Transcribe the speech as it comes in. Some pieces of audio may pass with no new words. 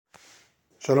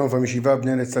Shalom from Yeshiva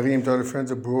Bnei Netzarim to all the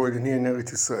friends abroad and here in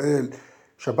Eretz Israel.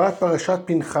 Shabbat Parashat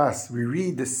Pinchas. We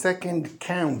read the second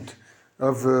count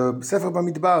of Sefer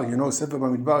Bamidbar. You know, Sefer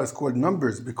Bamidbar is called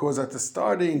Numbers because at the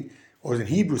starting, or in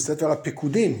Hebrew, Sefer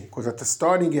HaPekudim, because at the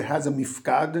starting it has a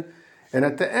mifkad, and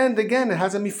at the end again it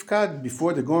has a mifkad.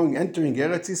 Before entering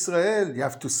Eretz Israel, you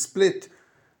have to split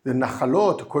the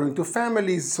nachalot according to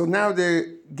families. So now they're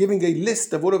giving a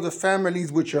list of all of the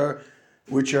families which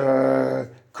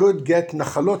could get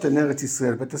nachalot in Eretz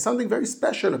Israel. But there's something very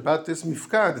special about this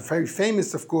mifkad, very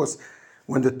famous, of course,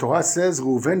 when the Torah says,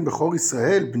 Reuven bechor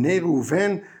Israel, bnei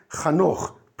Reuven,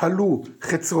 Chanoch, Palu,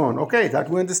 Chetzron. Okay, that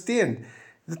we understand.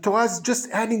 The Torah is just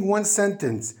adding one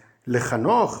sentence.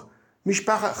 Lechanoch,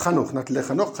 mishpachat, Chanoch, not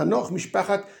lechanoch, Chanoch,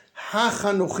 mishpachat,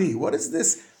 ha-Chanochi. What is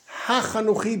this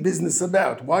ha-Chanochi business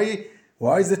about? Why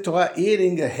is the Torah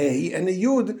adding a hey and a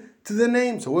yud to the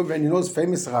name? So when you know this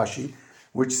famous Rashi,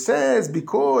 which says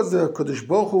because the Kodesh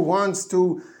Baruch Hu wants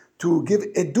to give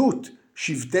edut,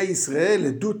 Shivtei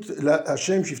Israel, edut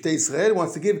Hashem Shivtei Israel,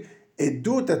 wants to give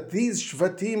edut that these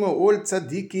shvatim are all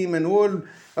tzaddikim and all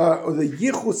the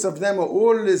yichus of them are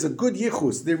all is a good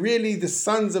yichus. They're really the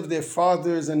sons of their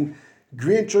fathers and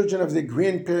grandchildren of their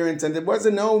grandparents, and there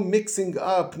wasn't no mixing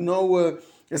up, no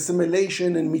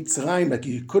assimilation in Mitzrayim, like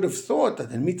you could have thought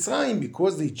that in Mitzrayim,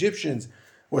 because the Egyptians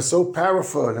were so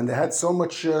powerful and they had so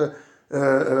much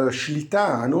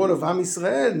shlita and all of Am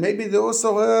Yisrael, maybe there was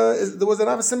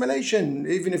enough assimilation.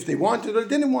 Even if they wanted or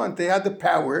didn't want, they had the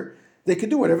power. They could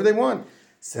do whatever they want.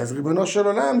 Says Ribono Shel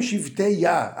Olam, Shivtei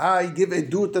Yah. I give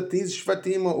edut that these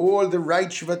shvatim are all the right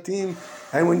shvatim.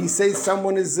 And when you say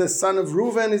someone is the son of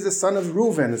Reuven, is the son of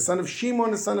Reuven, the son of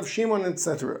Shimon, the son of Shimon,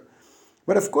 etc.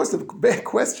 But of course, the big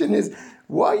question is,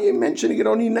 why are you mentioning it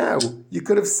only now? You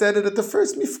could have said it at the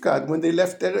first mifkad when they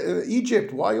left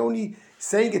Egypt. Why only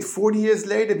saying it 40 years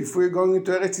later before you're going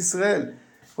into Eretz Israel?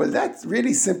 Well, that's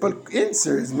really simple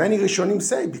answer, as many Rishonim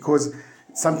say, because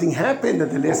something happened at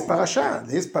the last parasha.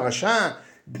 The last parasha,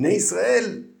 Bnei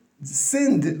Israel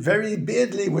sinned very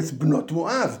badly with Bnot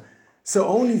Moav. So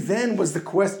only then was the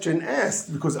question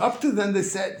asked, because up to then they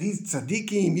said, these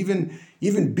tzaddikim,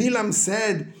 even Bilam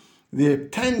said, the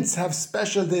tents have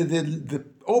special, the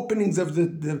openings of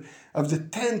the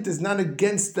tent is not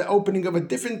against the opening of a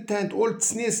different tent, all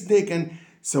tzniasdik. And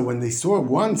so when they saw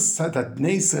once that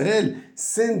Bnei Israel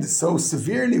sinned so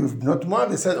severely with Bnot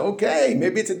Moav, they said, okay,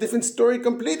 maybe it's a different story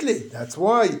completely. That's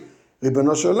why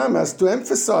Ribono Shel Olam has to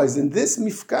emphasize in this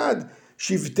mifkad,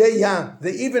 Shivtei Yah.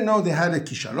 They even know they had a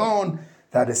kishalon,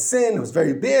 they had a sin, it was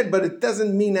very bad, but it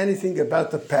doesn't mean anything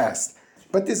about the past.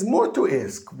 But there's more to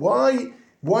ask.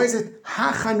 Why is it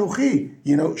ha-Chanuchi?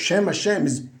 You know, Shem Hashem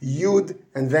is Yud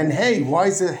and then Hey. Why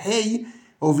is it Hey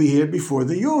over here before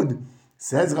the Yud?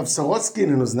 Says Rav Sorotsky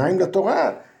in Oznaim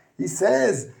LaTorah. He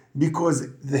says, because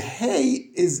the Hey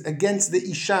is against the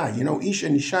Isha. You know, Ish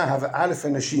and Isha have an Aleph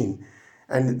and a Shin.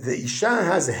 And the Isha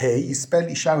has a Hey. You spell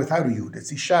Isha without a Yud.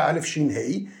 It's Isha, Aleph, Shin,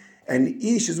 Hey. And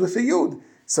Ish is with a Yud.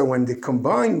 So when they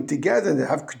combine together, they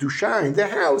have Kedusha in their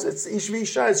house. It's Ish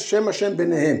v'Isha, it's Shem Hashem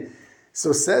Benehem.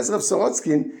 So says Rav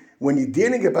Sorotsky, when you're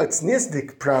dealing about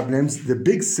tzniasdik problems, the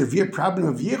big severe problem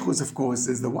of yichus, of course,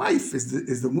 is the wife,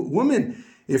 is the woman.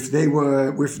 If they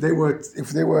were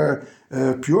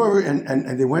pure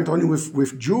and they went only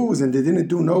with Jews and they didn't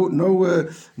do no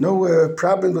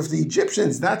problem with the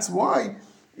Egyptians, that's why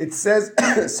it says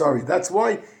that's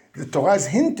why the Torah is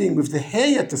hinting with the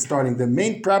hey at the starting. The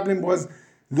main problem was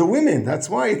the women. That's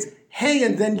why it's hey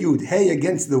and then yud. Hey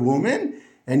against the woman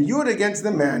and Yud against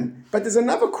the man. But there's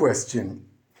another question.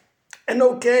 And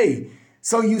okay,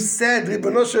 so you said,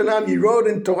 Ribono Shel Olam, you wrote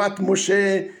in Torat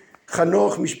Moshe,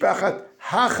 Chanoch, Mishpachat,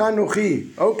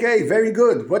 Ha-Chanochi. Okay, very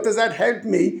good. What does that help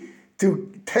me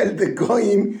to tell the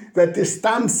Goyim that they're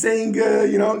stam saying,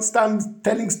 stam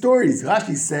telling stories?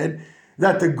 Rashi said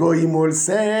that the Goyim all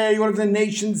of the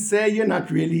nations say, you're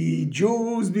not really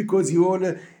Jews because you all,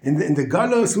 in the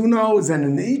Galos, who knows, and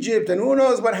in Egypt, and who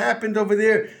knows what happened over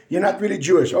there, you're not really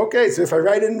Jewish. Okay, so if I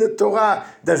write it in the Torah,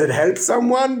 does it help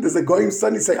someone? Does the Goyim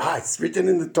suddenly say, it's written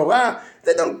in the Torah?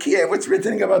 They don't care what's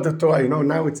written about the Torah. You know,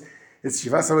 now it's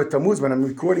Shivas HaTammuz. When I'm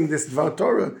recording this Dvar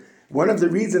Torah, one of the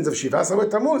reasons of Shivas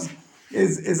HaTammuz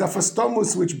is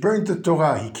Aphostomus, which burned the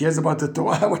Torah. He cares about the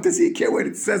Torah. What does he care what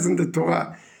it says in the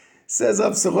Torah? Says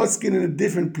Rav Sorotsky in a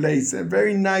different place.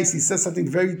 Very nice. He says something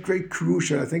very, very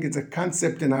crucial. I think it's a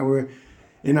concept in our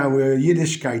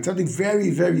Yiddishkeit. Something very,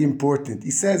 very important.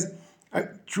 He says,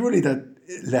 truly that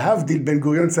Lehavdil Ben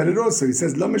Gurion said it also. He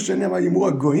says, Lo meshaneh ma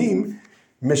yimru hagoyim,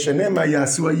 meshaneh ma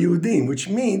yasu haYehudim, which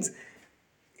means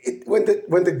when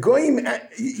the goyim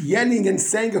yelling and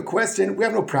saying a question, we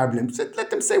have no problem. So let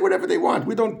them say whatever they want.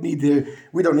 We don't need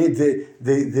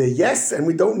the yes, and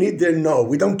we don't need their no.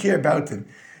 We don't care about them.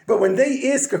 But when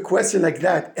they ask a question like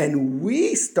that, and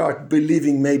we start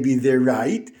believing maybe they're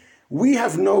right, we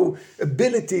have no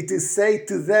ability to say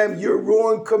to them, you're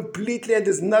wrong completely, and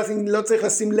there's nothing, lo tzarich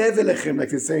lasim lev elechem, like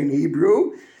they say in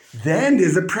Hebrew. Then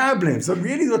there's a problem. So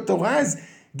really the Torah is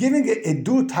giving a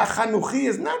edut hachanuchi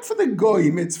is not for the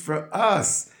goyim, it's for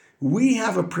us. We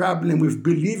have a problem with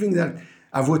believing that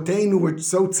Avoteinu were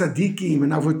so tzaddikim,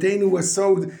 and Avoteinu were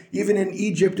so, even in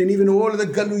Egypt, and even all of the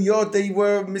galuyot, they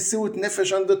were mesiut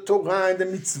nefesh on the Torah, and the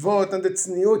mitzvot, and the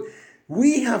tzniut.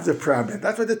 We have the problem.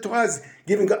 That's why the Torah is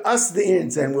giving us the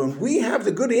answer. And when we have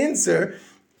the good answer,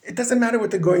 it doesn't matter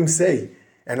what the goyim say.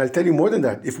 And I'll tell you more than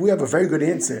that. If we have a very good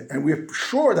answer, and we're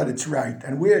sure that it's right,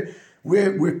 and we're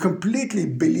completely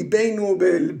bilibeinu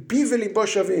biveli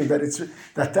boshavim,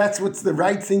 that's what's the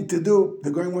right thing to do,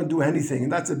 the goyim won't do anything.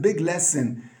 And that's a big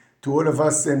lesson to all of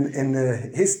us in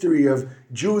the history of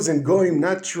Jews and goyim,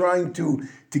 not trying to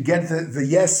get the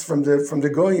yes from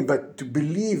the goyim, but to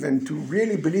believe and to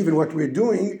really believe in what we're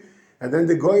doing. And then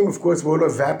the goyim, of course, will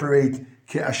evaporate.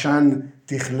 Ke'ashan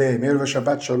tichle. Me'er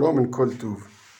v'shabbat shalom and kol tuv.